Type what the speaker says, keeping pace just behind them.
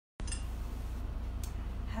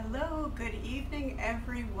Hello, good evening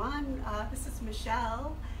everyone. This is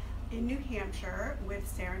Michelle in New Hampshire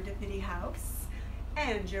with Serendipity House,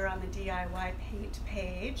 and you're on the DIY paint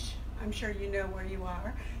page. I'm sure you know where you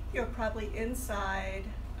are. You're probably inside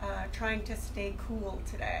trying to stay cool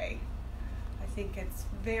today. I think it's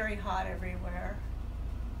very hot everywhere,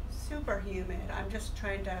 super humid. I'm just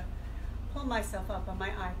trying to pull myself up on my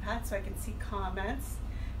iPad so I can see comments.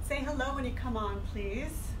 Say hello when you come on,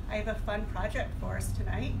 please. I have a fun project for us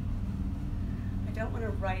tonight. I don't want to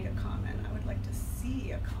write a comment. I would like to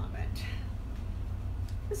see a comment.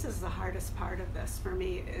 This is the hardest part of this for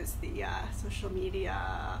me, is the social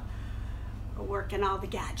media work and all the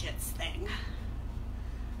gadgets thing.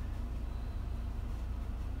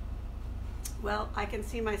 Well, I can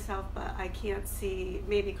see myself, but I can't see.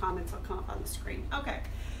 Maybe comments will come up on the screen. Okay.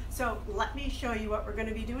 So let me show you what we're going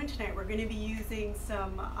to be doing tonight. We're going to be using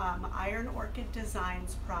some Iron Orchid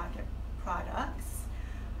Designs products.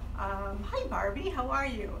 Hi Barbie, how are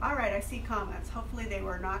you? All right, I see comments. Hopefully they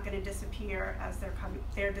were not going to disappear as they're coming.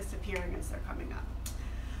 They're disappearing as they're coming up.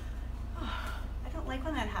 I don't like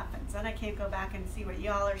when that happens. Then I can't go back and see what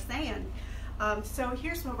y'all are saying. So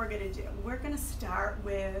here's what we're going to do. We're going to start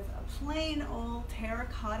with a plain old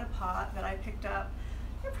terracotta pot that I picked up.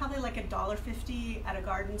 They're probably like $1.50 at a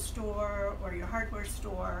garden store or your hardware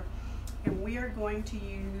store. And we are going to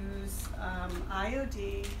use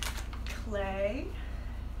IOD clay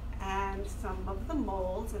and some of the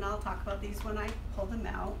molds, and I'll talk about these when I pull them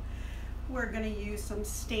out. We're going to use some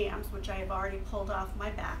stamps, which I have already pulled off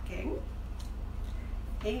my backing.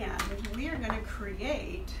 And we are going to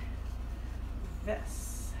create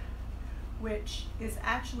this, which is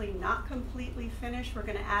actually not completely finished. We're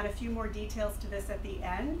going to add a few more details to this at the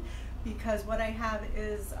end, because what I have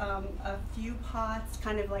is a few pots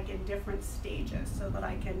kind of like in different stages, so that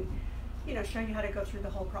I can, you know, show you how to go through the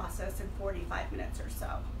whole process in 45 minutes or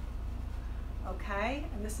so. Okay,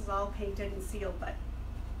 and this is all painted and sealed, but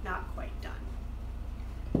not quite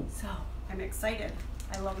done. So I'm excited.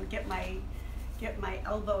 I love to get my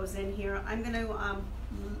elbows in here. I'm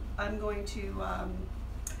going to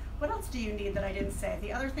what else do you need that I didn't say?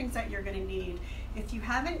 The other things that you're going to need, if you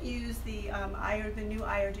haven't used the new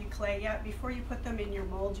IOD clay yet, before you put them in your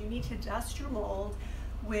mold, you need to dust your mold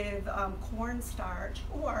with cornstarch,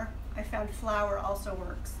 or I found flour also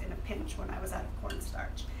works in a pinch when I was out of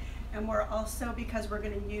cornstarch. And we're also, because we're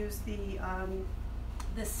going to use the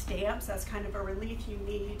stamps as kind of a relief, you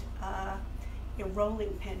need a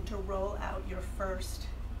rolling pin to roll out your first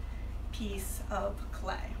piece of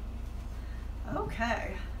clay.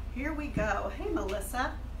 Okay. Here we go. Hey,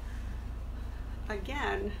 Melissa.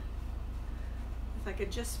 Again, if I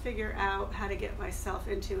could just figure out how to get myself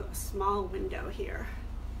into a small window here.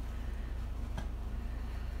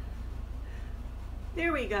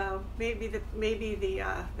 There we go. Maybe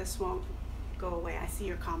this won't go away. I see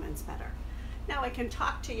your comments better. Now I can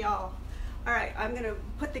talk to y'all. All right, I'm gonna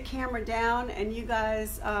put the camera down and you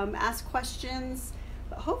guys ask questions,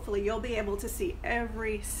 but hopefully you'll be able to see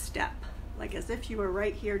every step, like as if you were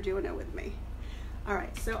right here doing it with me. All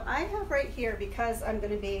right, so I have right here, because I'm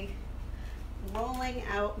going to be rolling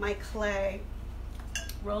out my clay,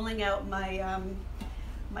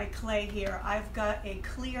 my clay here, I've got a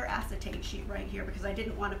clear acetate sheet right here because I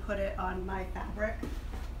didn't want to put it on my fabric.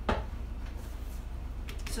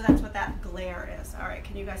 So that's what that glare is. All right,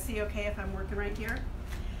 can you guys see okay if I'm working right here?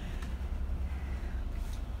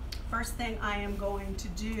 First thing I am going to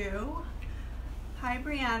do, hi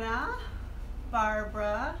Brianna,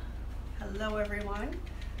 Barbara, hello everyone,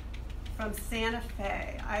 from Santa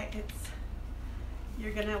Fe.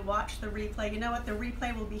 You're gonna watch the replay. You know what, the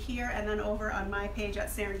replay will be here and then over on my page at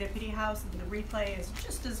Serendipity House, and the replay is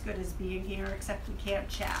just as good as being here, except we can't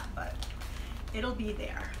chat, but it'll be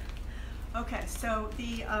there. Okay, so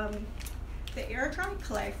the air dry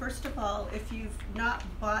clay, first of all, if you've not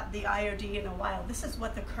bought the IOD in a while, this is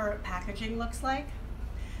what the current packaging looks like.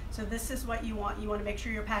 So this is what you want. You want to make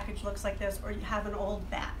sure your package looks like this, or you have an old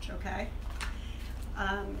batch, okay?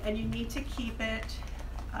 And you need to keep it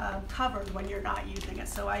covered when you're not using it.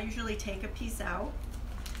 So I usually take a piece out,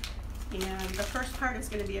 and the first part is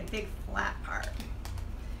going to be a big flat part.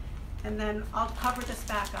 And then I'll cover this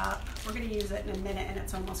back up. We're going to use it in a minute and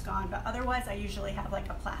it's almost gone, but otherwise I usually have like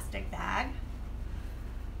a plastic bag.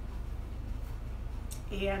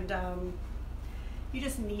 And you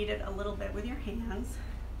just knead it a little bit with your hands.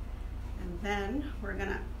 And then we're going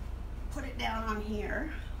to put it down on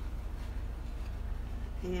here.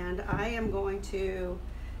 And I am going to,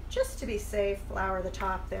 just to be safe, flour the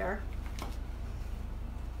top there.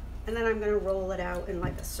 And then I'm going to roll it out in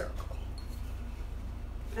like a circle.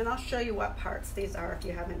 And I'll show you what parts these are if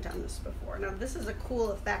you haven't done this before. Now this is a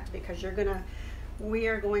cool effect because we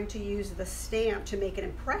are going to use the stamp to make an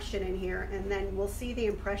impression in here, and then we'll see the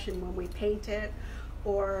impression when we paint it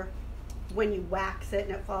or when you wax it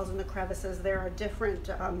and it falls in the crevices. There are different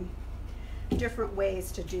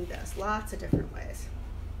ways to do this, lots of different ways.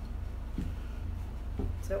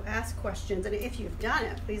 So ask questions, and if you've done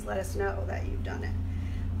it, please let us know that you've done it.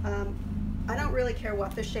 I don't really care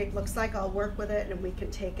what the shape looks like. I'll work with it and we can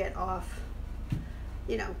take it off,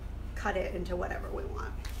 you know, cut it into whatever we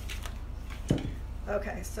want.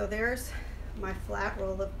 Okay, so there's my flat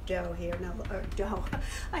roll of dough here. Now, dough,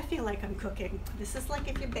 I feel like I'm cooking. This is like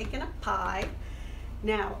if you're baking a pie.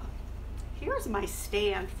 Now, here's my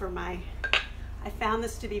stand for I found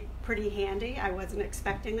this to be pretty handy. I wasn't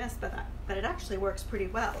expecting this, but it actually works pretty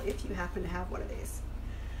well if you happen to have one of these.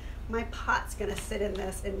 My pot's gonna sit in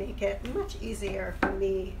this and make it much easier for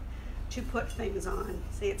me to put things on.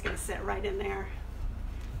 See, it's gonna sit right in there.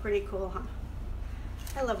 Pretty cool, huh?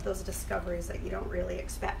 I love those discoveries that you don't really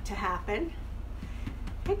expect to happen.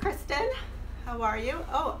 Hey, Kristen, how are you?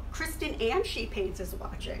 Oh, Kristen and She Paints is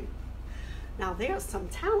watching. Now there's some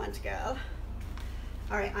talent, girl.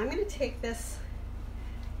 All right, I'm gonna take this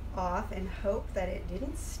off and hope that it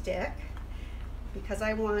didn't stick, because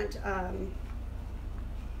I want,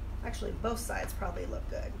 actually both sides probably look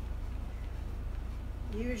good.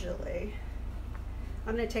 Usually,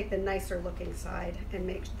 I'm gonna take the nicer looking side and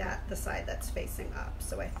make that the side that's facing up.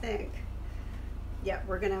 So I think, yeah,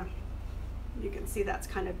 you can see that's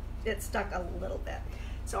kind of, it stuck a little bit.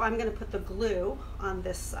 So I'm gonna put the glue on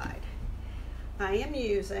this side. I am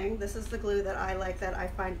using, this is the glue that I like, that I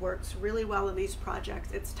find works really well in these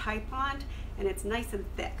projects. It's Tide-Bond and it's nice and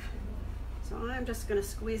thick. So I'm just gonna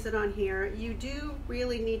squeeze it on here. You do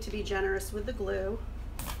really need to be generous with the glue.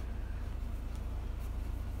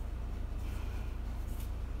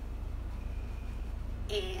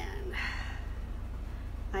 And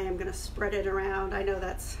I am gonna spread it around. I know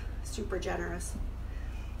that's super generous.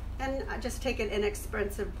 And just take an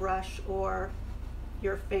inexpensive brush or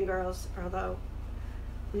your fingers, although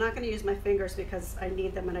I'm not gonna use my fingers because I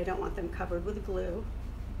need them and I don't want them covered with glue.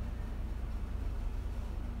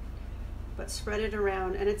 But spread it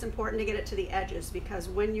around, and it's important to get it to the edges because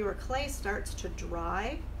when your clay starts to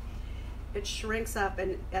dry, it shrinks up,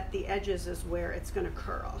 and at the edges is where it's gonna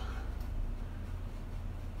curl.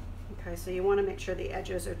 Okay, so you wanna make sure the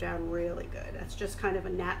edges are down really good. That's just kind of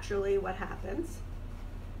naturally what happens.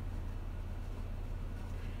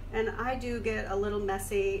 And I do get a little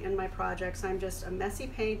messy in my projects. I'm just a messy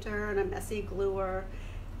painter and a messy gluer.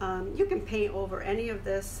 You can paint over any of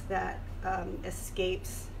this that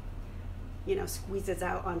escapes, you know, squeezes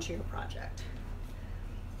out onto your project.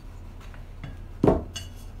 Okay.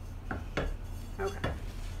 I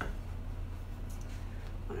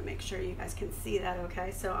want to make sure you guys can see that,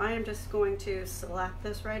 okay? So I am just going to slap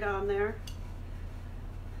this right on there.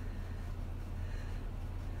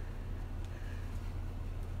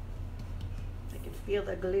 Feel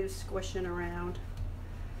the glue squishing around.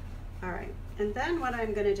 All right, and then what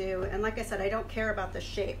I'm gonna do, and like I said, I don't care about the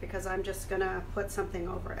shape because I'm just gonna put something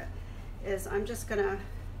over it, is I'm just gonna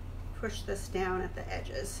push this down at the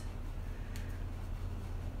edges.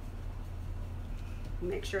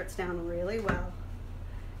 Make sure it's down really well.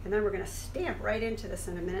 And then we're gonna stamp right into this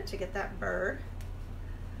in a minute to get that bird.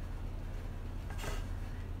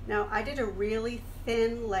 Now, I did a really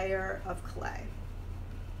thin layer of clay.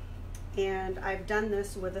 And I've done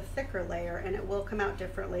this with a thicker layer and it will come out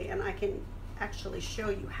differently, and I can actually show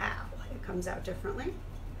you how it comes out differently.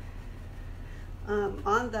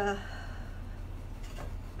 On the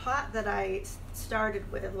pot that I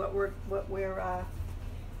started with,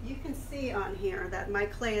 you can see on here that my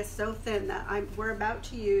clay is so thin that we're about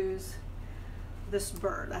to use this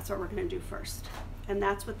bird. That's what we're gonna do first. And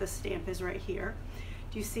that's what the stamp is right here.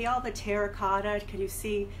 Do you see all the terracotta? Can you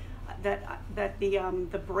see that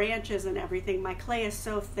the branches and everything? My clay is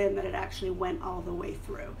so thin that it actually went all the way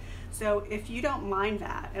through. So if you don't mind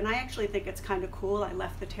that, and I actually think it's kind of cool, I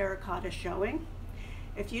left the terracotta showing.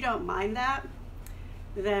 If you don't mind that,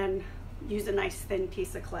 then use a nice thin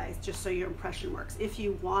piece of clay just so your impression works. If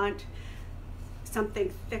you want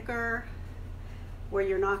something thicker where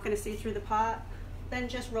you're not going to see through the pot, then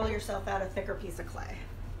just roll yourself out a thicker piece of clay.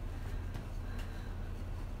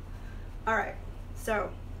 All right,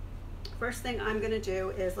 so first thing I'm going to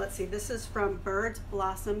do is, let's see, this is from Birds,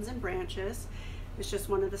 Blossoms, and Branches. It's just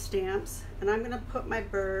one of the stamps. And I'm going to put my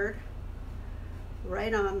bird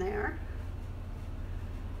right on there.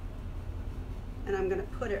 And I'm going to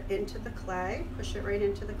put it into the clay, push it right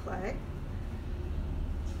into the clay.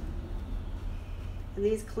 And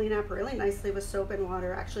these clean up really nicely with soap and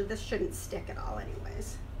water. Actually, this shouldn't stick at all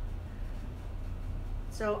anyways.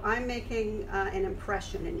 So I'm making an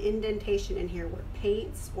impression, an indentation in here where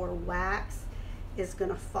paints or wax is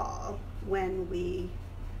gonna fall when we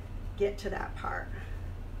get to that part.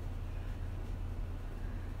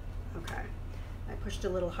 Okay, I pushed a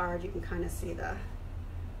little hard. You can kind of see the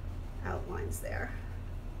outlines there.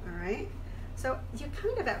 All right, so you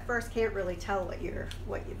kind of at first can't really tell what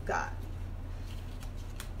you've got.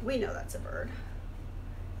 We know that's a bird,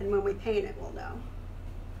 and when we paint it, we'll know.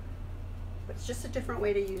 But it's just a different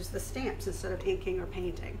way to use the stamps instead of inking or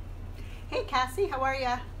painting. Hey Cassie, how are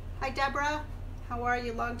ya? Hi Deborah, how are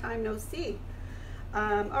you? Long time no see.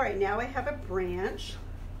 All right, now I have a branch,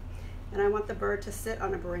 and I want the bird to sit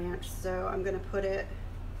on a branch, so I'm gonna put it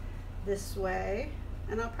this way,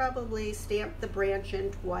 and I'll probably stamp the branch in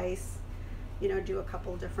twice, you know, do a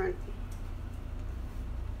couple different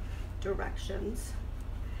directions.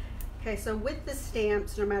 Okay, so with the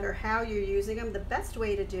stamps, no matter how you're using them, the best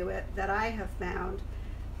way to do it that I have found,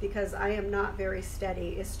 because I am not very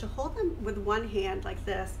steady, is to hold them with one hand like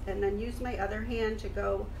this and then use my other hand to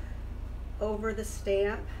go over the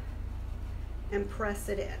stamp and press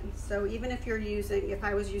it in. So even if if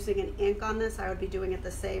I was using an ink on this, I would be doing it the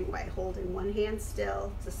same way, holding one hand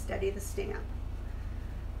still to steady the stamp.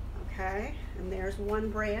 Okay, and there's one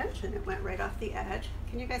branch, and it went right off the edge.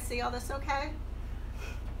 Can you guys see all this okay?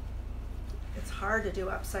 It's hard to do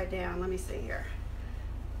upside down. Let me see here.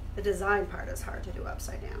 The design part is hard to do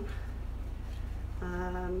upside down.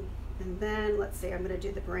 And then, let's see, I'm gonna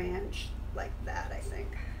do the branch like that, I think.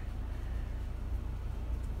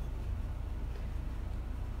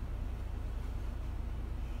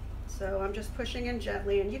 So I'm just pushing in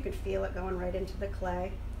gently, and you can feel it going right into the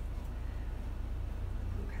clay.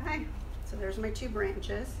 Okay, so there's my two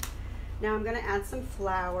branches. Now I'm gonna add some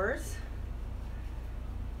flowers.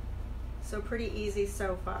 So pretty easy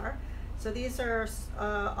so far. So these are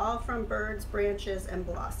all from birds, branches, and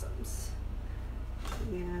blossoms.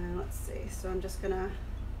 And let's see, so I'm just gonna,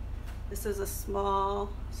 this is a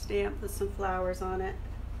small stamp with some flowers on it.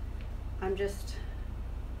 I'm just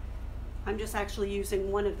actually using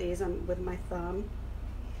one of these with my thumb.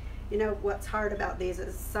 You know, what's hard about these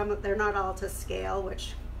is they're not all to scale,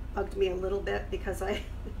 which bugged me a little bit because I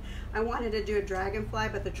wanted to do a dragonfly,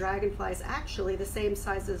 but the dragonfly is actually the same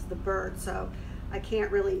size as the bird, so I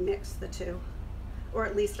can't really mix the two. Or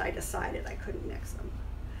at least I decided I couldn't mix them.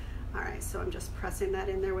 All right, so I'm just pressing that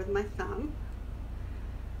in there with my thumb.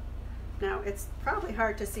 Now, it's probably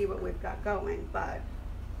hard to see what we've got going, but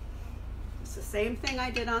it's the same thing I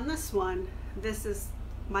did on this one. This is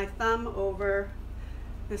my thumb over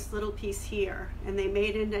this little piece here, and they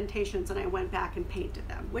made indentations, and I went back and painted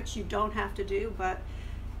them, which you don't have to do, but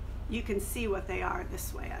you can see what they are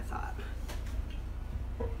this way, I thought.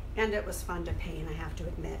 And it was fun to paint, I have to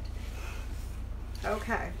admit.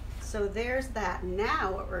 Okay, so there's that.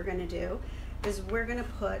 Now what we're gonna do is we're gonna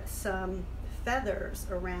put some feathers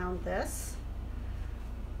around this.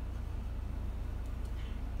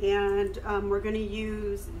 And we're gonna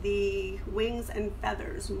use the Wings and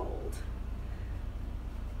Feathers mold.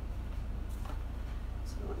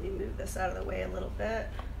 So let me move this out of the way a little bit.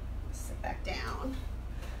 Sit back down.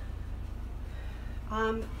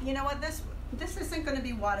 You know what, this isn't going to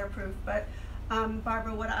be waterproof, but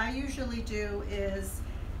Barbara, what I usually do is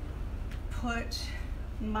put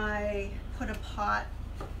a pot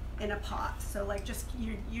in a pot. So like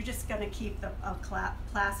you're just going to keep a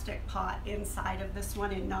plastic pot inside of this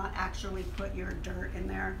one and not actually put your dirt in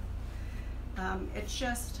there. It's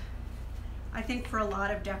just, I think for a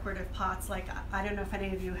lot of decorative pots, like I don't know if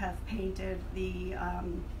any of you have painted the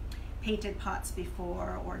painted pots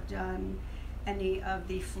before or done any of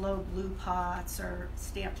the flow blue pots or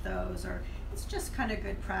stamped those, or it's just kind of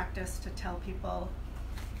good practice to tell people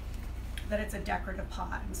that it's a decorative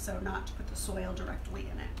pot and so not to put the soil directly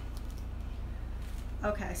in it.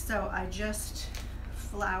 Okay, so I just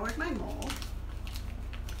floured my mold.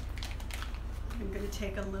 I'm going to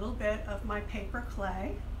take a little bit of my paper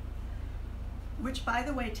clay, which by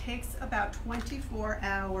the way takes about 24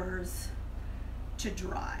 hours to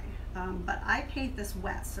dry. But I paint this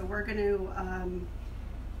wet, so we're going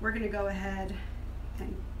to go ahead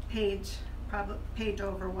and paint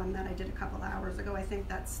over one that I did a couple hours ago. I think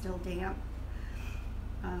that's still damp,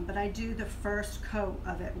 but I do the first coat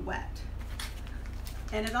of it wet,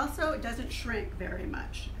 and it doesn't shrink very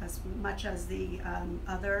much as the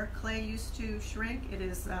other clay used to shrink. It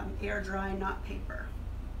is air dry, not paper.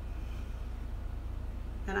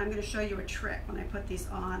 And I'm going to show you a trick when I put these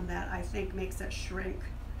on that I think makes it shrink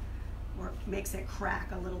or makes it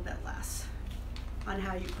crack a little bit less on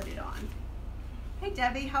how you put it on. Hey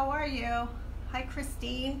Debbie, how are you? Hi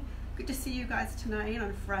Christine. Good to see you guys tonight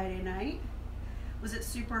on Friday night. Was it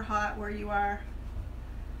super hot where you are?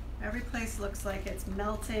 Every place looks like it's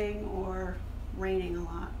melting or raining a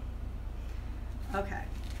lot. Okay,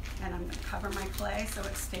 and I'm going to cover my clay so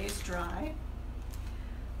it stays dry.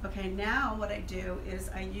 Okay, now what I do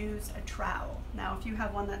is I use a trowel. Now if you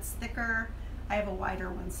have one that's thicker, I have a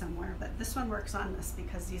wider one somewhere, but this one works on this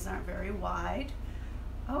because these aren't very wide.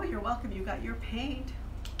 Oh, you're welcome. You got your paint.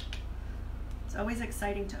 It's always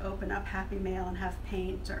exciting to open up Happy Mail and have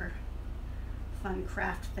paint or fun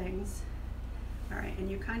craft things. All right, and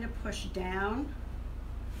you kind of push down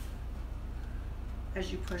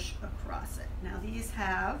as you push across it. Now these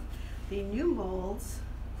have the new molds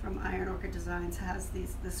from Iron Orchid Designs has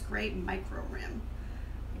this great micro rim.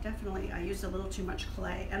 I used a little too much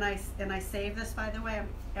clay, and I save this, by the way.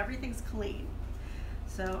 Everything's clean.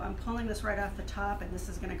 So I'm pulling this right off the top, and this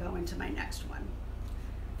is going to go into my next one.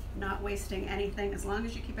 Not wasting anything, as long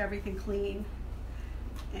as you keep everything clean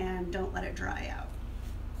and don't let it dry out.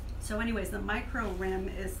 So anyways, the micro rim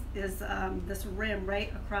is this rim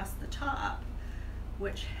right across the top,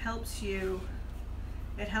 which helps you,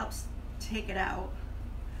 it helps take it out,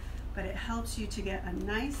 but it helps you to get a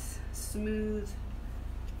nice, smooth,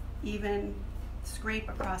 even scrape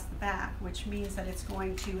across the back, which means that it's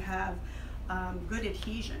going to have good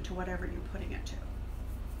adhesion to whatever you're putting it to.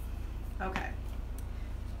 Okay,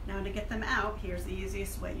 now to get them out, here's the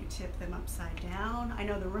easiest way. You tip them upside down. I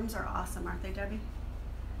know the rims are awesome, aren't they, Debbie?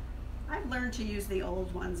 I've learned to use the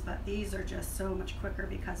old ones, but these are just so much quicker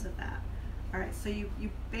because of that. All right, so you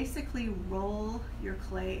basically roll your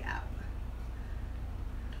clay out.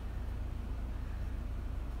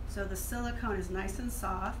 So the silicone is nice and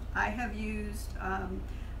soft. I have used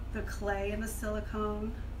the clay and the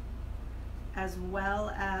silicone, as well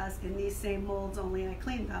as in these same molds, only I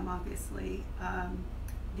cleaned them, obviously,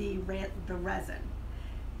 the resin.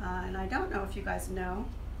 And I don't know if you guys know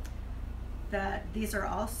that these are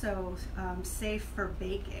also safe for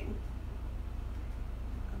baking.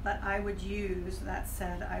 But I would use, that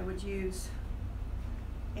said, I would use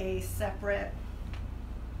a separate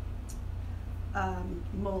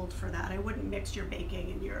mold for that. I wouldn't mix your baking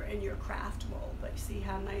in your craft mold, but you see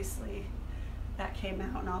how nicely that came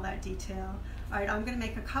out and all that detail. All right, I'm going to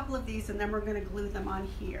make a couple of these, and then we're going to glue them on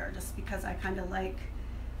here, just because I kind of like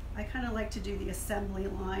to do the assembly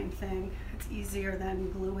line thing. It's easier than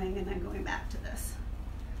gluing and then going back to this.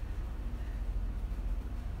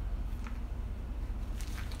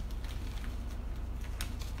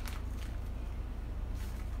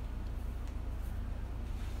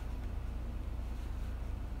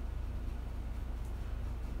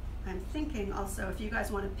 I'm thinking also, if you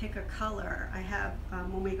guys want to pick a color, I have,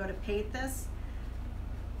 when we go to paint this,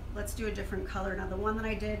 let's do a different color. Now the one that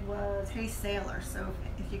I did was Hey Sailor, so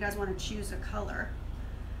if you guys want to choose a color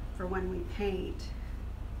for when we paint,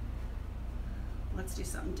 let's do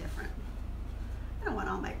something different. I don't want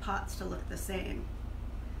all my pots to look the same.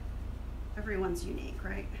 Everyone's unique,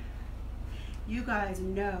 right? You guys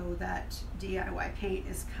know that DIY paint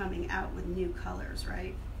is coming out with new colors,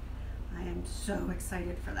 right? I am so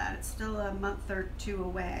excited for that. It's still a month or two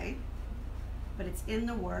away, but it's in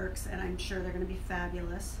the works, and I'm sure they're going to be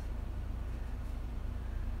fabulous.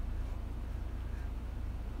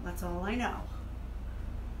 That's all I know.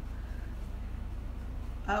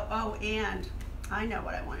 Oh, and I know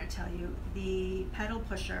what I want to tell you. The pedal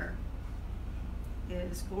pusher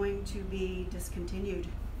is going to be discontinued.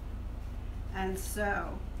 And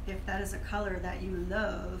so, if that is a color that you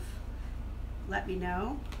love, let me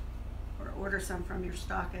know, or order some from your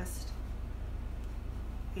stockist,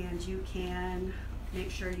 and you can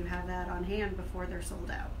make sure you have that on hand before they're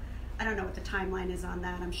sold out. I don't know what the timeline is on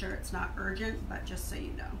that. I'm sure it's not urgent, but just so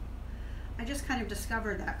you know. I just kind of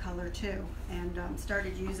discovered that color too, and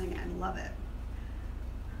started using it and love it.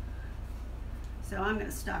 So I'm going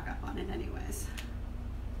to stock up on it anyways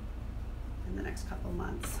in the next couple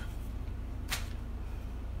months.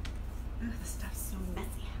 Ooh, this stuff's so messy.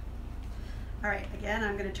 All right, again,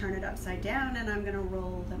 I'm going to turn it upside down, and I'm going to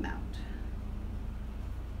roll them out.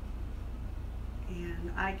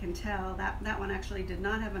 And I can tell that one actually did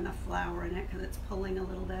not have enough flour in it because it's pulling a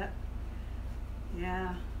little bit.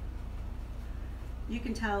 Yeah. You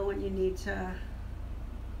can tell when you need to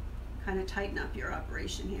kind of tighten up your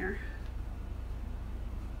operation here.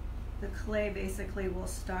 The clay basically will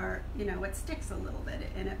start, you know, it sticks a little bit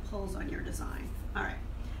and it pulls on your design. All right,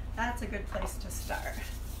 that's a good place to start.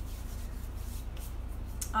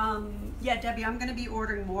 Yeah, Debbie, I'm going to be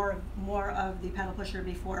ordering more of the pedal pusher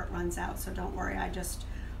before it runs out, so don't worry. I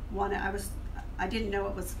didn't know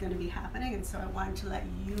it was going to be happening, and so I wanted to let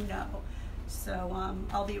you know So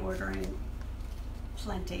I'll be ordering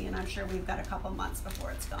plenty, and I'm sure we've got a couple months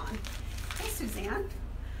before it's gone. Hey, Suzanne.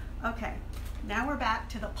 Okay, now we're back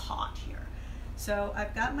to the pot here. So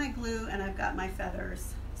I've got my glue and I've got my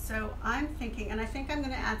feathers. So I'm thinking, and I think I'm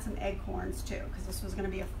gonna add some acorns too, because this was gonna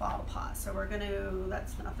be a fall pot. So we're gonna,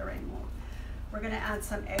 that's not the right mold. We're gonna add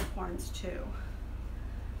some acorns too.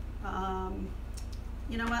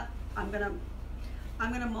 You know what? I'm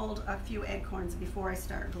gonna mold a few acorns before I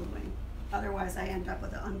start gluing. Otherwise I end up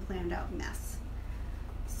with an unplanned out mess.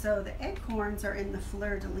 So the acorns are in the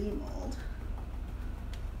fleur-de-lis mold.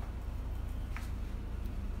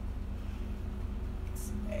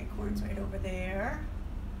 Some acorns right over there.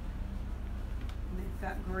 And they've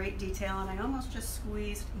got great detail, and I almost just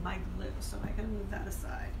squeezed my glue, so I can move that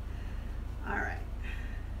aside. All right.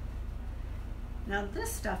 Now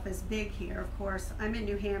this stuff is big here, of course. I'm in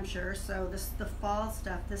New Hampshire, so the fall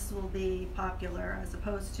stuff, this will be popular, as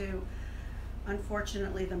opposed to,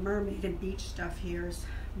 unfortunately, the mermaid and beach stuff here is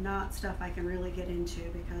not stuff I can really get into,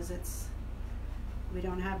 because we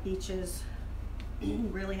don't have beaches,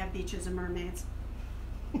 really have beaches and mermaids.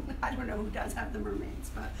 I don't know who does have the mermaids,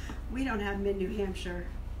 but we don't have them in New Hampshire.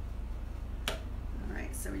 All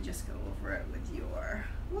right, so we just go over it with your,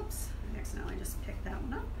 whoops, I accidentally just picked that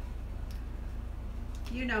one up.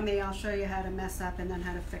 You know me, I'll show you how to mess up and then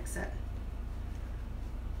how to fix it.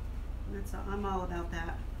 That's all, I'm all about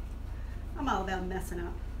that. I'm all about messing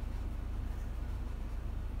up.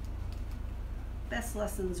 Best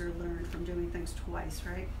lessons are learned from doing things twice,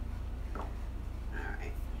 right? All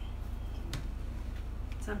right.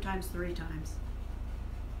 Sometimes 3 times.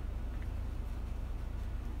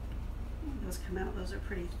 Those come out, those are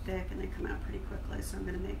pretty thick and they come out pretty quickly. So I'm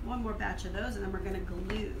gonna make one more batch of those and then we're gonna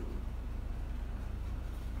glue.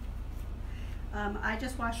 I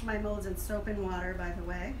just washed my molds in soap and water, by the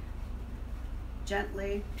way,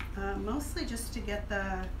 gently, mostly just to get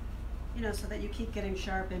the, you know, so that you keep getting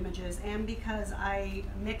sharp images, and because I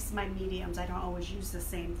mix my mediums, I don't always use the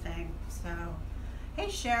same thing. So, hey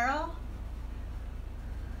Cheryl,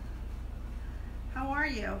 how are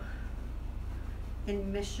you?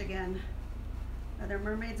 In Michigan. Are there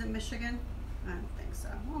mermaids in Michigan? I don't think so.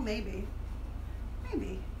 Well, maybe.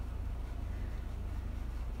 Maybe.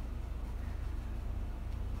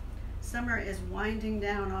 Summer is winding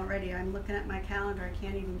down already. I'm looking at my calendar. I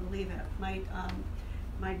can't even believe it.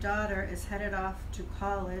 My daughter is headed off to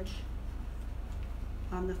college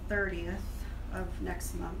on the 30th of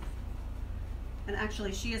next month. And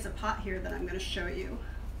actually, she has a pot here that I'm going to show you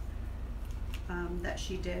that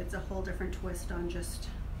she did. It's a whole different twist on just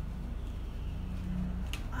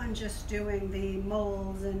doing the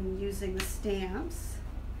molds and using the stamps.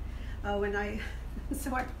 Oh, and I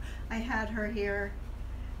had her here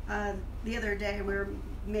the other day. We were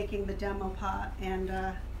making the demo pot, and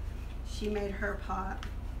she made her pot,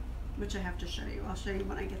 which I have to show you. I'll show you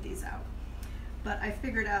when I get these out. But I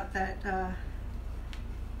figured out that the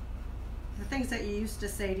things that you used to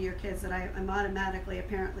say to your kids that I'm automatically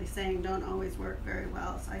apparently saying don't always work very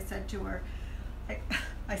well. So I said to her,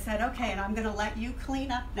 I said, okay, and I'm gonna let you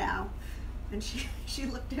clean up now. And she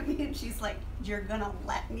looked at me and she's like, you're gonna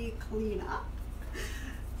let me clean up?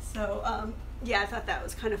 So yeah, I thought that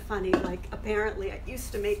was kind of funny. Like, apparently I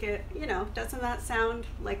used to make it, you know, doesn't that sound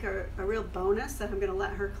like a real bonus that I'm gonna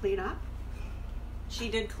let her clean up? She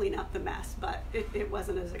did clean up the mess, but it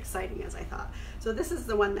wasn't as exciting as I thought. So this is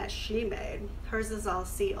the one that she made. Hers is all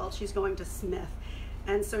sealed. She's going to Smith.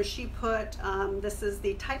 And so she put, this is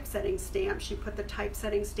the typesetting stamp. She put the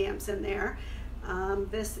typesetting stamps in there.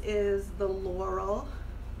 This is the laurel.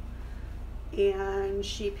 And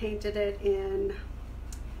she painted it in,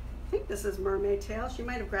 I think this is mermaid tail. She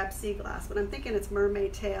might have grabbed sea glass, but I'm thinking it's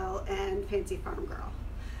mermaid tail and Fancy Farm Girl.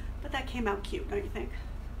 But that came out cute, don't you think?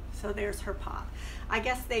 So there's her pot. I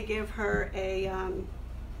guess they give her a,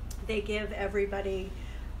 they give everybody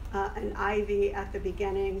an ivy at the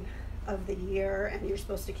beginning of the year, and you're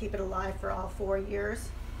supposed to keep it alive for all 4 years.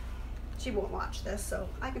 She won't watch this, so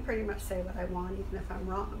I can pretty much say what I want, even if I'm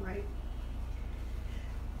wrong, right?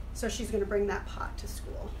 So she's gonna bring that pot to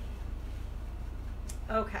school.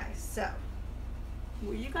 Okay, so,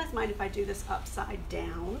 will you guys mind if I do this upside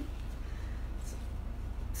down?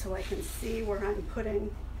 So I can see where I'm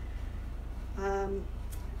putting,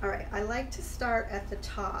 all right, I like to start at the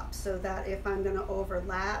top so that if I'm gonna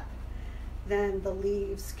overlap, then the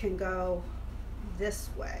leaves can go this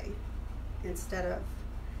way instead of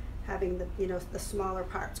having the, you know, the smaller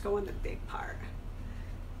parts go in the big part.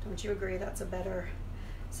 Don't you agree that's a better?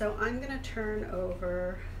 So I'm gonna turn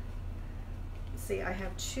over, see, I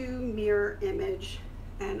have 2 mirror image,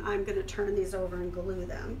 and I'm gonna turn these over and glue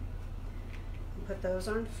them. Put those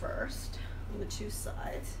on first. on the two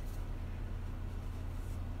sides.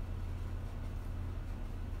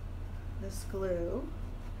 This glue.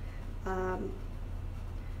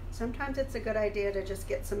 Sometimes it's a good idea to just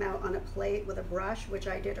get some out on a plate with a brush, which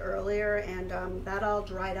I did earlier, and that all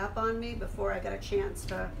dried up on me before I got a chance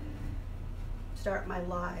to start my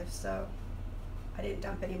live, so I didn't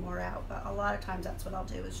dump any more out, but a lot of times that's what I'll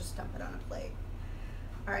do, is just dump it on a plate.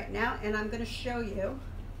 All right, now, and I'm going to show you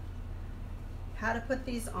how to put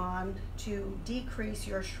these on to decrease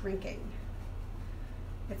your shrinking.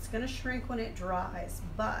 It's going to shrink when it dries,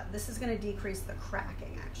 but this is going to decrease the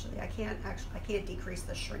cracking. Actually, I can't decrease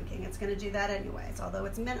the shrinking. It's going to do that anyways, although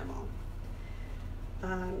it's minimal.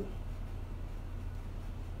 All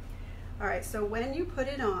right, so when you put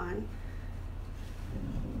it on,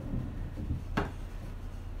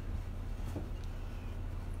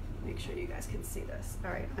 make sure you guys can see this.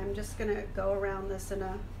 All right, I'm just going to go around this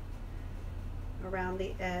around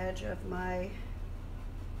the edge of my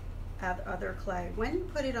other clay. When you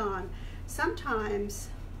put it on, sometimes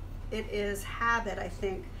it is habit, I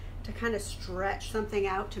think, to kind of stretch something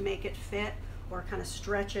out to make it fit, or kind of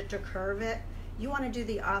stretch it to curve it. You want to do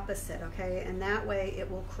the opposite, okay? And that way it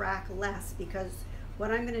will crack less, because what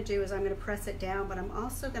I'm going to do is I'm going to press it down, but I'm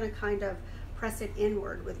also going to kind of press it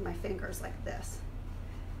inward with my fingers like this.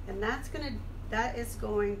 And that is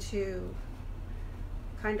going to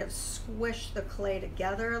kind of squish the clay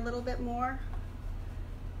together a little bit more.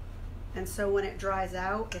 And so when it dries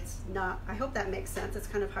out, it's not, I hope that makes sense. It's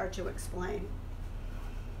kind of hard to explain.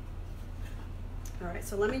 All right,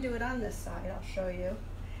 so let me do it on this side. I'll show you.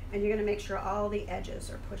 And you're going to make sure all the edges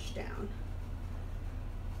are pushed down.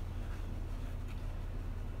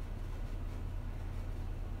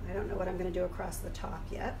 I don't know what I'm going to do across the top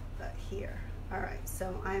yet, but here. All right,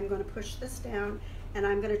 so I'm going to push this down, and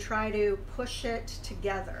I'm going to try to push it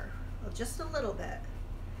together just a little bit,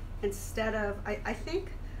 instead of, I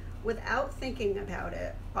think, without thinking about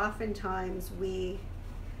it, oftentimes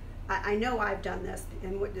I know I've done this,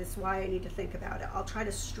 and this is why I need to think about it. I'll try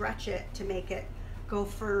to stretch it to make it go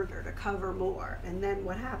further, to cover more, and then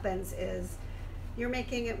what happens is you're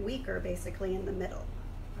making it weaker basically in the middle.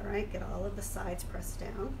 All right, get all of the sides pressed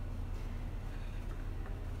down.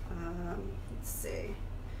 Let's see.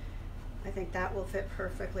 I think that will fit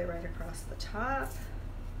perfectly right across the top.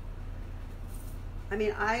 I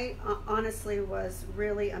mean, I honestly was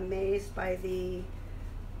really amazed by the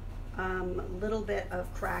little bit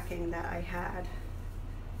of cracking that I had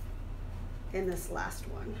in this last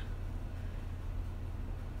one.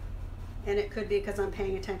 And it could be because I'm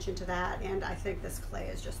paying attention to that, and I think this clay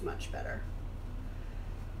is just much better.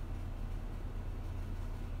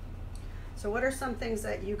 So what are some things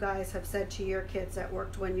that you guys have said to your kids that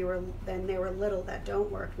worked when they were little that don't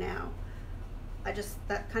work now?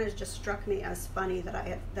 That kind of just struck me as funny that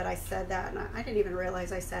I said that, and I didn't even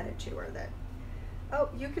realize I said it to her, that, oh,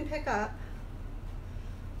 you can pick up.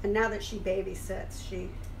 And now that she babysits,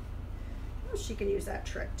 she can use that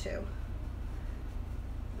trick too.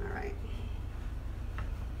 All right.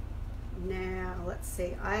 Now let's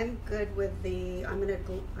see. I'm good with I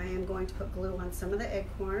am going to put glue on some of the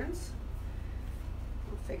acorns.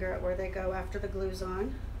 I'll figure out where they go after the glue's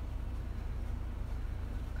on.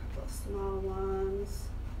 Small ones,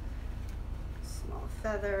 small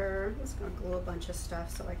feather. I'm just going to glue a bunch of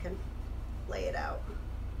stuff so I can lay it out.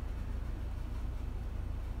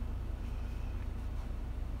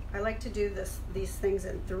 I like to do these things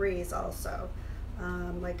in threes also.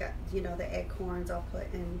 Like, you know, the acorns I'll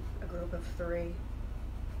put in a group of 3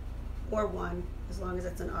 or 1, as long as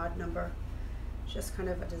it's an odd number. It's just kind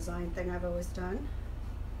of a design thing I've always done.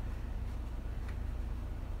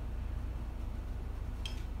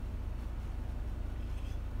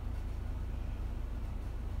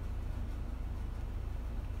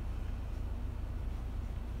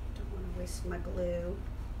 Waste my glue.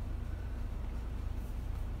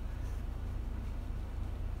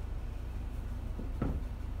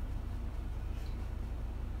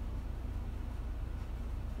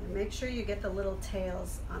 And make sure you get the little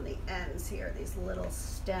tails on the ends here, these little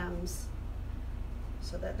stems,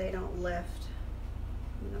 so that they don't lift,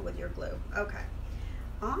 you know, with your glue. Okay.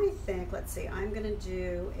 I think, let's see, I'm going to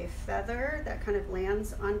do a feather that kind of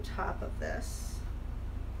lands on top of this.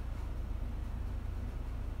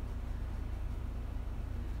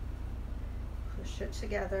 Push it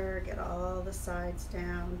together, get all the sides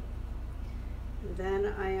down. And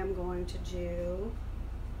then I am going to do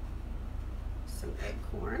some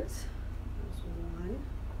acorns. There's 1.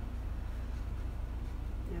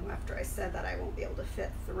 Now, after I said that I won't be able to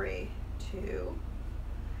fit 3, 2.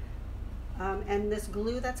 And this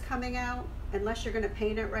glue that's coming out, unless you're going to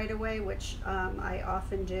paint it right away, which I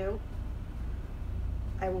often do,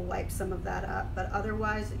 I will wipe some of that up, but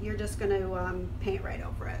otherwise you're just going to paint right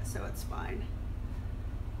over it, so it's fine.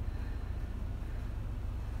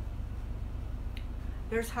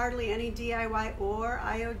 There's hardly any DIY or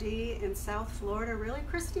IOD in South Florida. Really,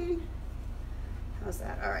 Christine? How's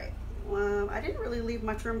that? All right. I didn't really leave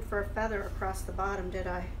much room for a feather across the bottom, did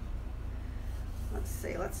I? Let's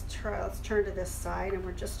see. Let's turn to this side, and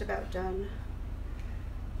we're just about done.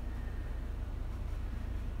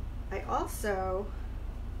 I also,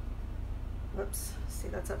 whoops, see,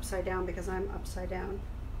 that's upside down because I'm upside down.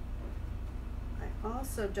 I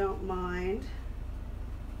also don't mind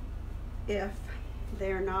if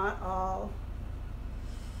they're not all,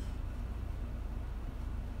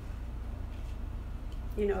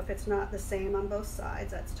 you know, if it's not the same on both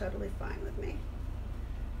sides, that's totally fine with me.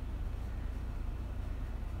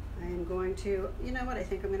 I am going to, you know what, I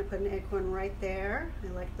think I'm going to put an acorn right there.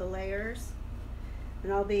 I like the layers.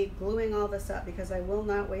 And I'll be gluing all this up because I will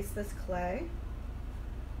not waste this clay.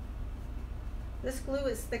 This glue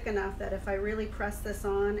is thick enough that if I really press this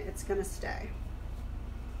on, it's going to stay.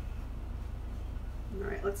 All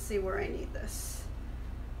right, let's see where I need this.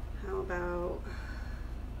 How about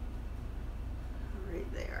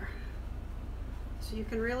right there? So you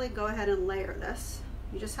can really go ahead and layer this.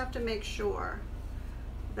 You just have to make sure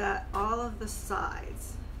that all of the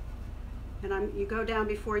sides, and you go down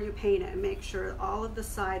before you paint it and make sure all of the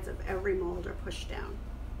sides of every mold are pushed down.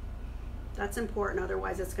 That's important,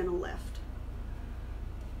 otherwise it's going to lift.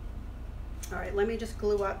 All right, let me just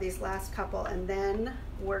glue up these last couple, and then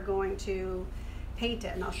we're going to paint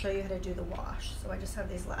it, and I'll show you how to do the wash. So I just have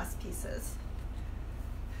these last pieces.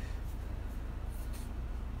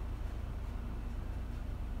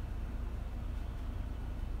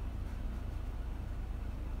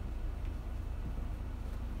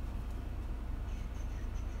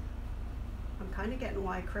 I'm kind of getting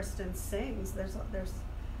why Kristen sings. There's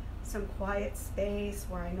some quiet space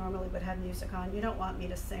where I normally would have music on. You don't want me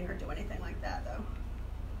to sing or do anything like that, though.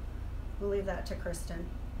 We'll leave that to Kristen.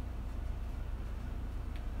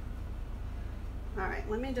 All right,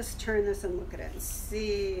 let me just turn this and look at it and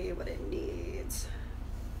see what it needs.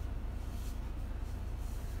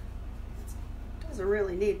 It doesn't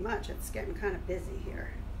really need much. It's getting kind of busy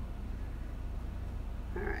here.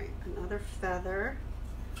 All right, another feather.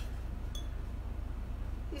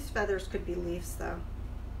 These feathers could be leaves, though.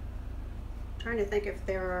 I'm trying to think if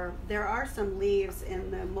there are some leaves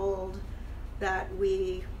in the mold that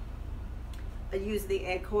we use the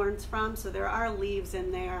acorns from, so there are leaves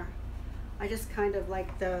in there. I just kind of like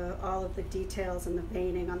all of the details and the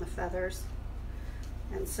veining on the feathers,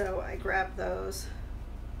 and so I grabbed those.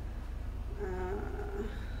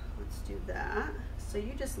 Let's do that. So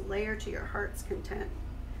you just layer to your heart's content.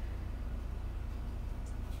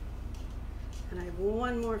 And I have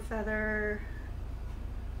one more feather.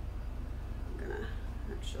 I'm gonna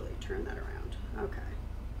actually turn that around. Okay.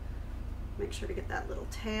 Make sure to get that little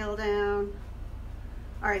tail down.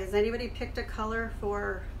 All right, has anybody picked a color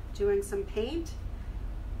for doing some paint?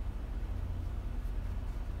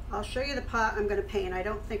 I'll show you the pot I'm going to paint. I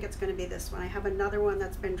don't think it's going to be this one. I have another one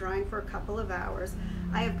that's been drying for a couple of hours.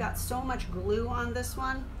 I have got so much glue on this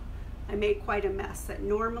one, I made quite a mess that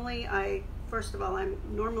normally first of all, I'm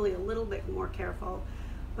normally a little bit more careful,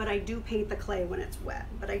 but I do paint the clay when it's wet,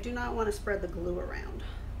 but I do not want to spread the glue around.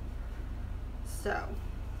 So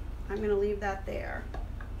I'm going to leave that there.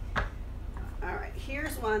 All right,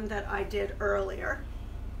 here's one that I did earlier,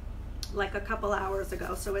 like a couple hours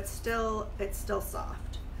ago, so it's still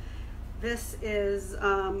soft. This is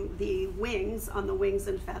the wings on the wings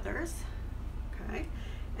and feathers, okay?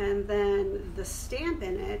 And then the stamp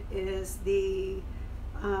in it is the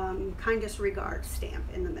kindest regard stamp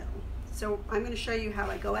in the middle. So I'm going to show you how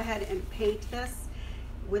I go ahead and paint this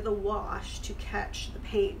with a wash to catch the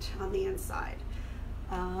paint on the inside.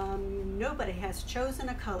 Nobody has chosen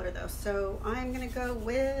a color though, so I'm going to go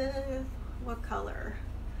with, what color?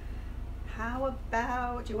 How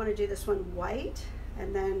about, do you want to do this one white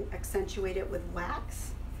and then accentuate it with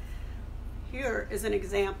wax? Here is an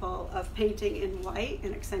example of painting in white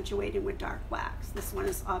and accentuating with dark wax. This one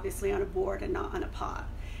is obviously on a board and not on a pot.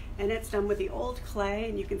 And it's done with the old clay,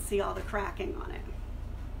 and you can see all the cracking on it.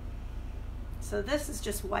 So this is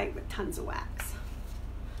just white with tons of wax.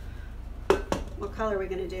 What color are we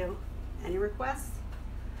going to do? Any requests?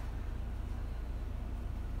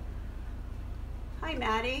 Hi,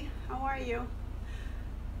 Maddie. How are you?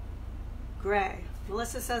 Gray.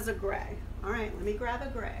 Melissa says a gray. All right, let me grab a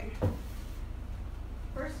gray.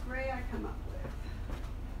 First gray I come up with.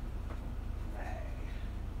 Gray.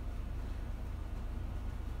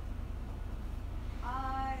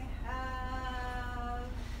 I have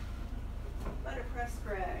letterpress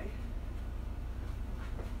gray.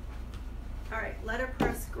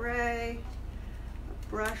 gray, a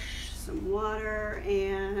brush, some water,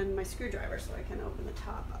 and my screwdriver so I can open the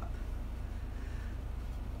top up.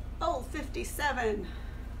 Old 57.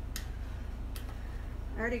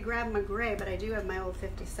 I already grabbed my gray, but I do have my old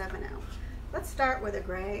 57 out. Let's start with a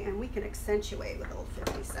gray, and we can accentuate with old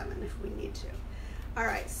 57 if we need to. All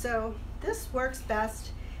right, so this works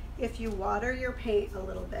best if you water your paint a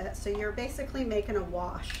little bit. So you're basically making a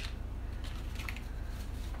wash.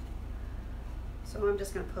 So I'm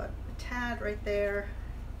just gonna put a tad right there,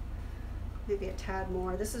 maybe a tad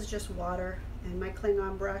more. This is just water and my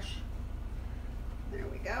Klingon brush. There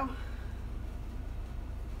we go.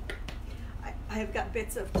 I've got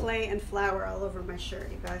bits of clay and flour all over my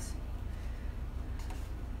shirt, you guys,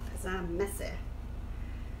 because I'm messy.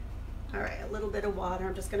 All right, a little bit of water.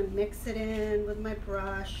 I'm just gonna mix it in with my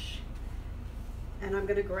brush, and I'm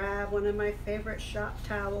gonna grab one of my favorite shop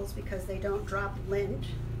towels because they don't drop lint.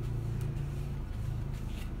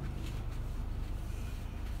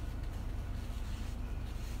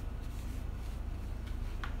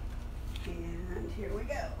 And here we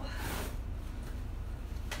go.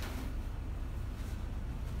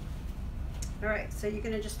 All right, so you're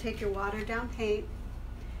gonna just take your watered down paint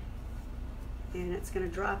and it's gonna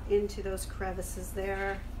drop into those crevices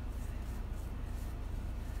there.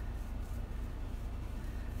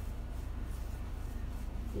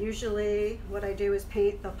 Usually what I do is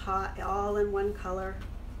paint the pot all in one color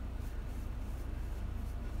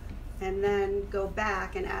and then go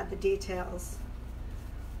back and add the details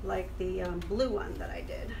like the blue one that I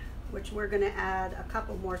did, which we're gonna add a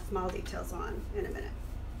couple more small details on in a minute.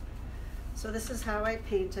 So this is how I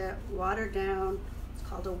paint it, watered down. It's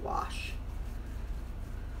called a wash.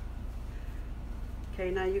 Okay,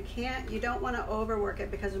 now you don't want to overwork it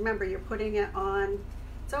because remember you're putting it on.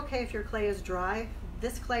 It's okay if your clay is dry.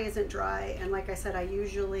 This clay isn't dry, and like I said, I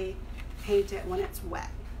usually paint it when it's wet.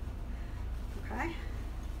 Okay,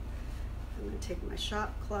 I'm going to take my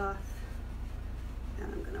shop cloth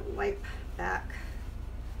and I'm going to wipe back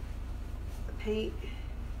the paint.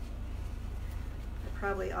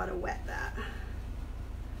 Probably ought to wet that.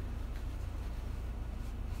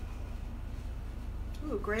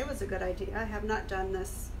 Ooh, gray was a good idea. I have not done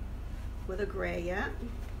this with a gray yet.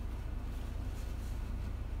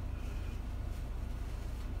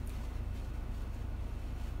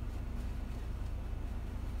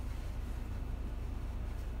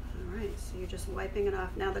 All right, so you're just wiping it off.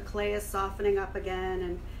 Now the clay is softening up again,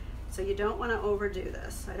 and so you don't want to overdo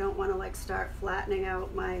this. I don't want to like start flattening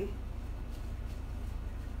out my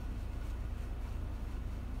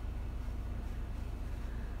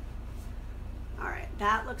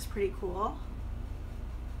that looks pretty cool.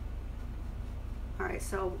 All right,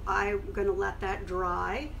 so I'm gonna let that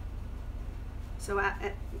dry. So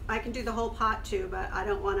I can do the whole pot too, but I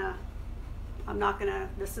don't wanna, I'm not gonna,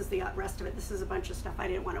 this is the rest of it. This is a bunch of stuff I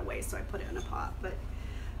didn't wanna waste, so I put it in a pot. But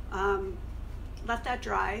let that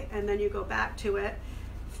dry, and then you go back to it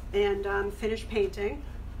and finish painting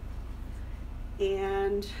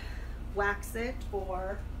and wax it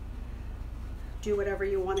or do whatever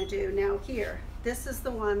you wanna do. Now here, this is the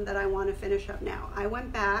one that I want to finish up now. I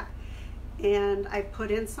went back and I put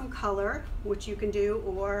in some color, which you can do,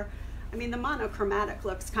 or I mean the monochromatic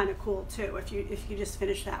looks kind of cool too if you just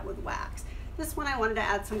finish that with wax. This one I wanted to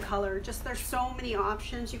add some color. Just there's so many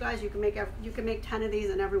options, you guys. You can make 10 of these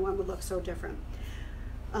and every one would look so different.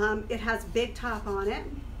 It has big top on it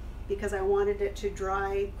because I wanted it to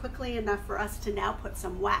dry quickly enough for us to now put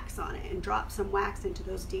some wax on it and drop some wax into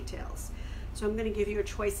those details. So I'm going to give you a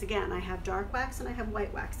choice again. I have dark wax and I have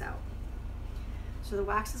white wax out. So the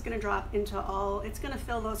wax is going to drop into all, it's going to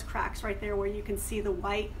fill those cracks right there where you can see the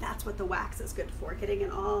white. That's what the wax is good for, getting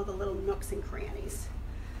in all the little nooks and crannies.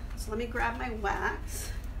 So let me grab my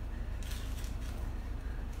wax.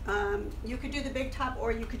 You could do the big top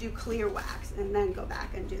or you could do clear wax and then go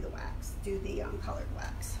back and do the wax, do the colored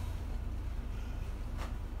wax.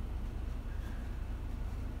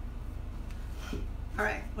 All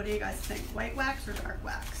right, what do you guys think? White wax or dark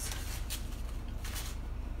wax?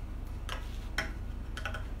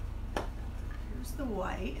 Here's the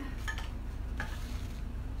white.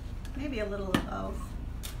 Maybe a little of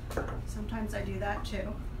both. Sometimes I do that too.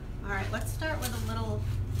 All right, let's start with a little.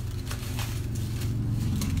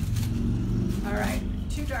 All right,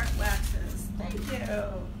 2 dark waxes. Thank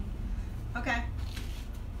you. Okay.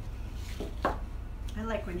 I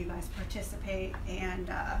like when you guys participate and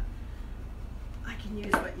I can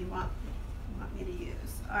use what you want me to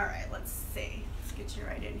use. All right, let's see. Let's get you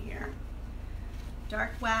right in here.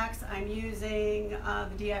 Dark wax, I'm using the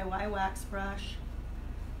DIY wax brush.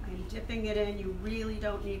 I'm dipping it in. You really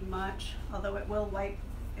don't need much, although it will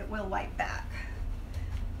wipe back.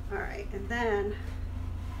 right, and then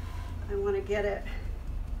I want to get it,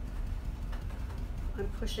 I'm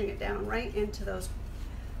pushing it down right into those,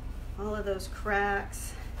 all of those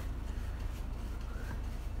cracks,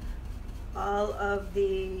 all of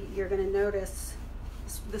the, you're going to notice,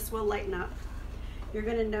 this will lighten up, you're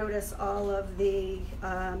going to notice all of the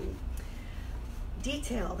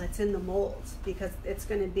detail that's in the molds, because it's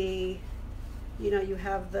going to be, you know, you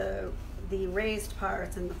have the raised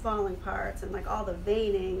parts and the falling parts and like all the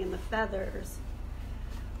veining and the feathers.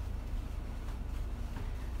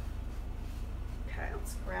 Okay,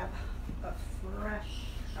 let's grab a fresh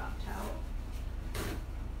shop towel.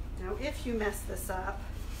 Now if you mess this up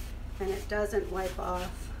and it doesn't wipe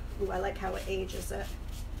off, ooh, I like how it ages it.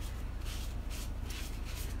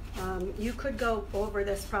 You could go over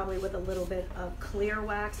this probably with a little bit of clear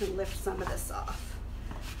wax and lift some of this off.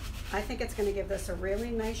 I think it's going to give this a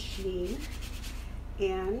really nice sheen,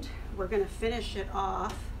 and we're going to finish it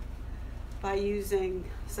off by using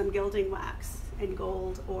some gilding wax in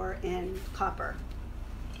gold or in copper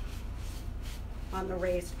on the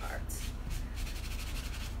raised parts.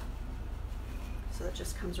 So it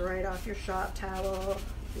just comes right off your shop towel.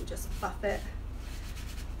 You just buff it.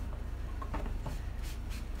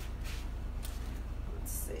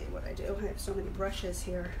 What I do, I have so many brushes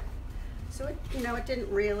here, so it, you know, it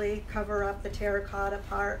didn't really cover up the terracotta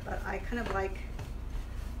part, but I kind of like,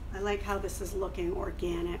 I like how this is looking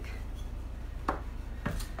organic.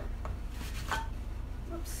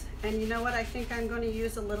 Oops. And you know what, I think I'm going to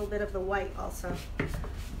use a little bit of the white also.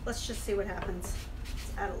 Let's just see what happens.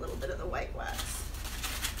 Let's add a little bit of the white wax.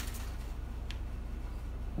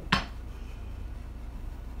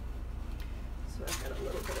 So I've got a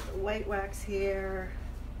little bit of the white wax here.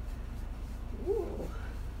 Ooh.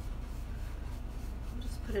 I'll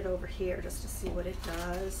just put it over here just to see what it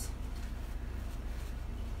does.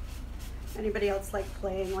 Anybody else like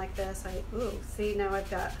playing like this? Ooh, see, now I've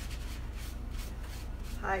got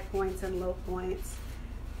high points and low points.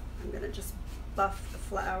 I'm gonna just buff the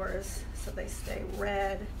flowers so they stay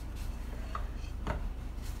red. I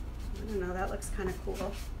don't know, that looks kind of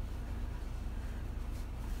cool.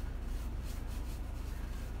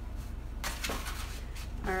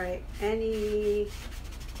 All right, any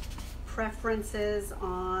preferences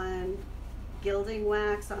on gilding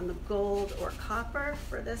wax on the gold or copper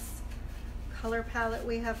for this color palette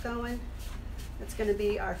we have going? It's going to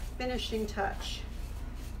be our finishing touch,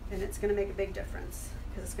 and it's going to make a big difference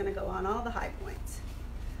because it's going to go on all the high points.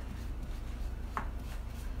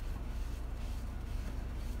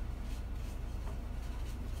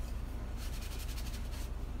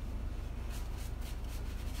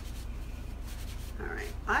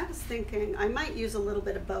 I was thinking I might use a little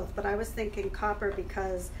bit of both, but I was thinking copper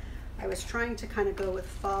because I was trying to kind of go with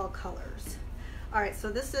fall colors. All right, so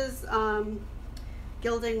this is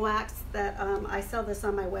gilding wax that I sell this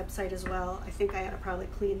on my website as well. I think I ought to probably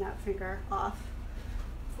clean that finger off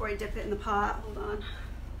before I dip it in the pot. Hold on.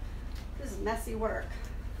 This is messy work.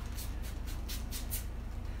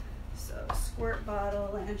 So squirt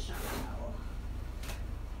bottle and shower towel.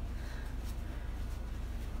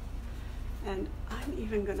 And I'm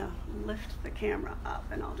even gonna lift the camera up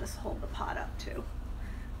and I'll just hold the pot up too.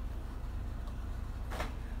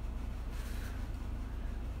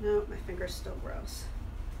 No, my finger's still gross.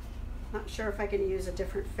 Not sure if I can use a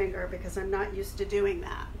different finger because I'm not used to doing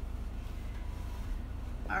that.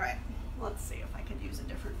 All right, let's see if I can use a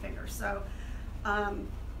different finger. So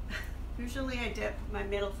usually I dip my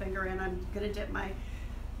middle finger in. I'm gonna dip my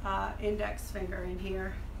index finger in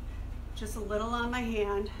here, just a little on my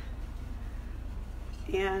hand.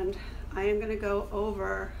 And I am going to go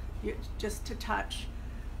over just to touch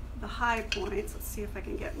the high points. Let's see if I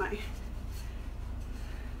can get my,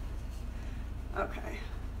 okay.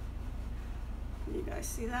 Can you guys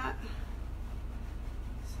see that?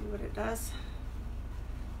 See what it does?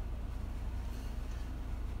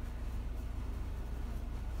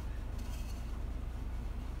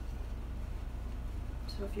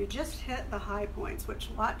 So if you just hit the high points, which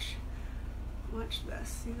watch this,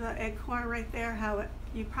 see the acorn right there, how it,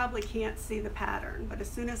 you probably can't see the pattern, but as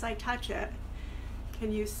soon as I touch it,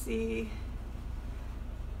 can you see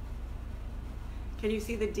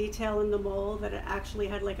the detail in the mold, that it actually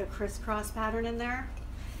had like a crisscross pattern in there?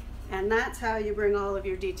 And that's how you bring all of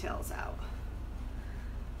your details out.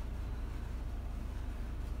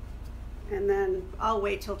 And then I'll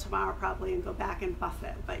wait till tomorrow probably and go back and buff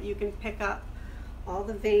it, but you can pick up all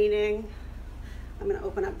the veining. I'm going to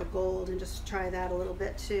open up the gold and just try that a little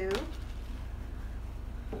bit too.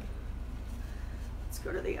 Let's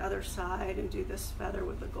go to the other side and do this feather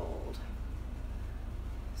with the gold.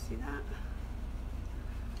 See that?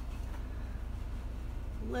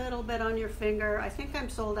 A little bit on your finger. I think I'm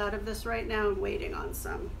sold out of this right now and waiting on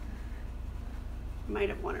some. Might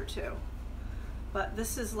have one or two. But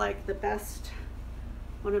this is like the best,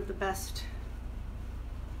 one of the best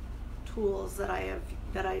tools that I've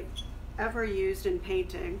ever used in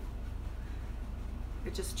painting.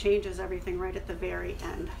 It just changes everything right at the very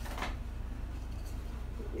end.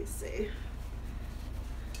 Let me see.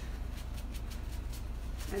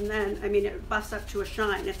 And then, I mean, it buffs up to a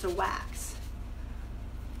shine. It's a wax.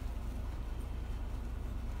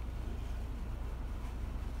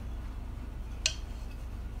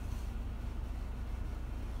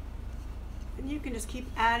 And you can just keep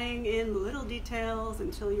adding in little details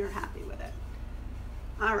until you're happy with it.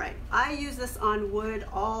 All right, I use this on wood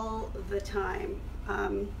all the time.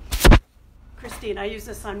 Christine, I use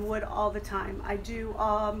this on wood all the time. I do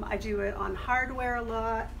it on hardware a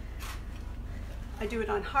lot. I do it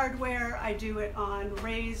on hardware. I do it on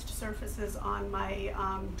raised surfaces on my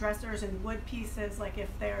dressers and wood pieces. Like if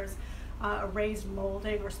there's a raised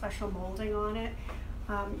molding or special molding on it,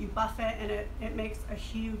 you buff it and it makes a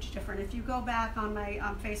huge difference. If you go back on my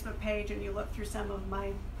Facebook page and you look through some of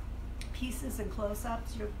my pieces and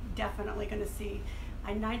close-ups, you're definitely going to see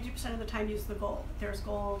I 90% of the time use the gold. There's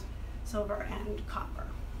gold, silver, and copper.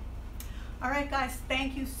 All right, guys,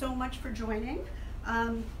 thank you so much for joining.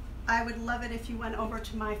 I would love it if you went over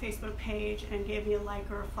to my Facebook page and gave me a like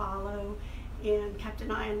or a follow and kept an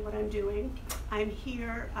eye on what I'm doing. I'm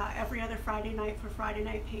here every other Friday night for Friday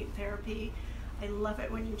Night Paint Therapy. I love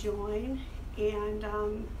it when you join, and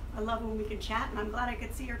I love when we can chat, and I'm glad I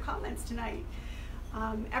could see your comments tonight.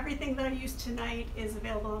 Everything that I used tonight is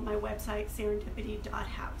available on my website,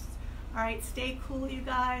 serendipity.house. All right, stay cool, you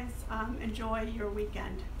guys. Enjoy your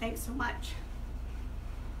weekend. Thanks so much.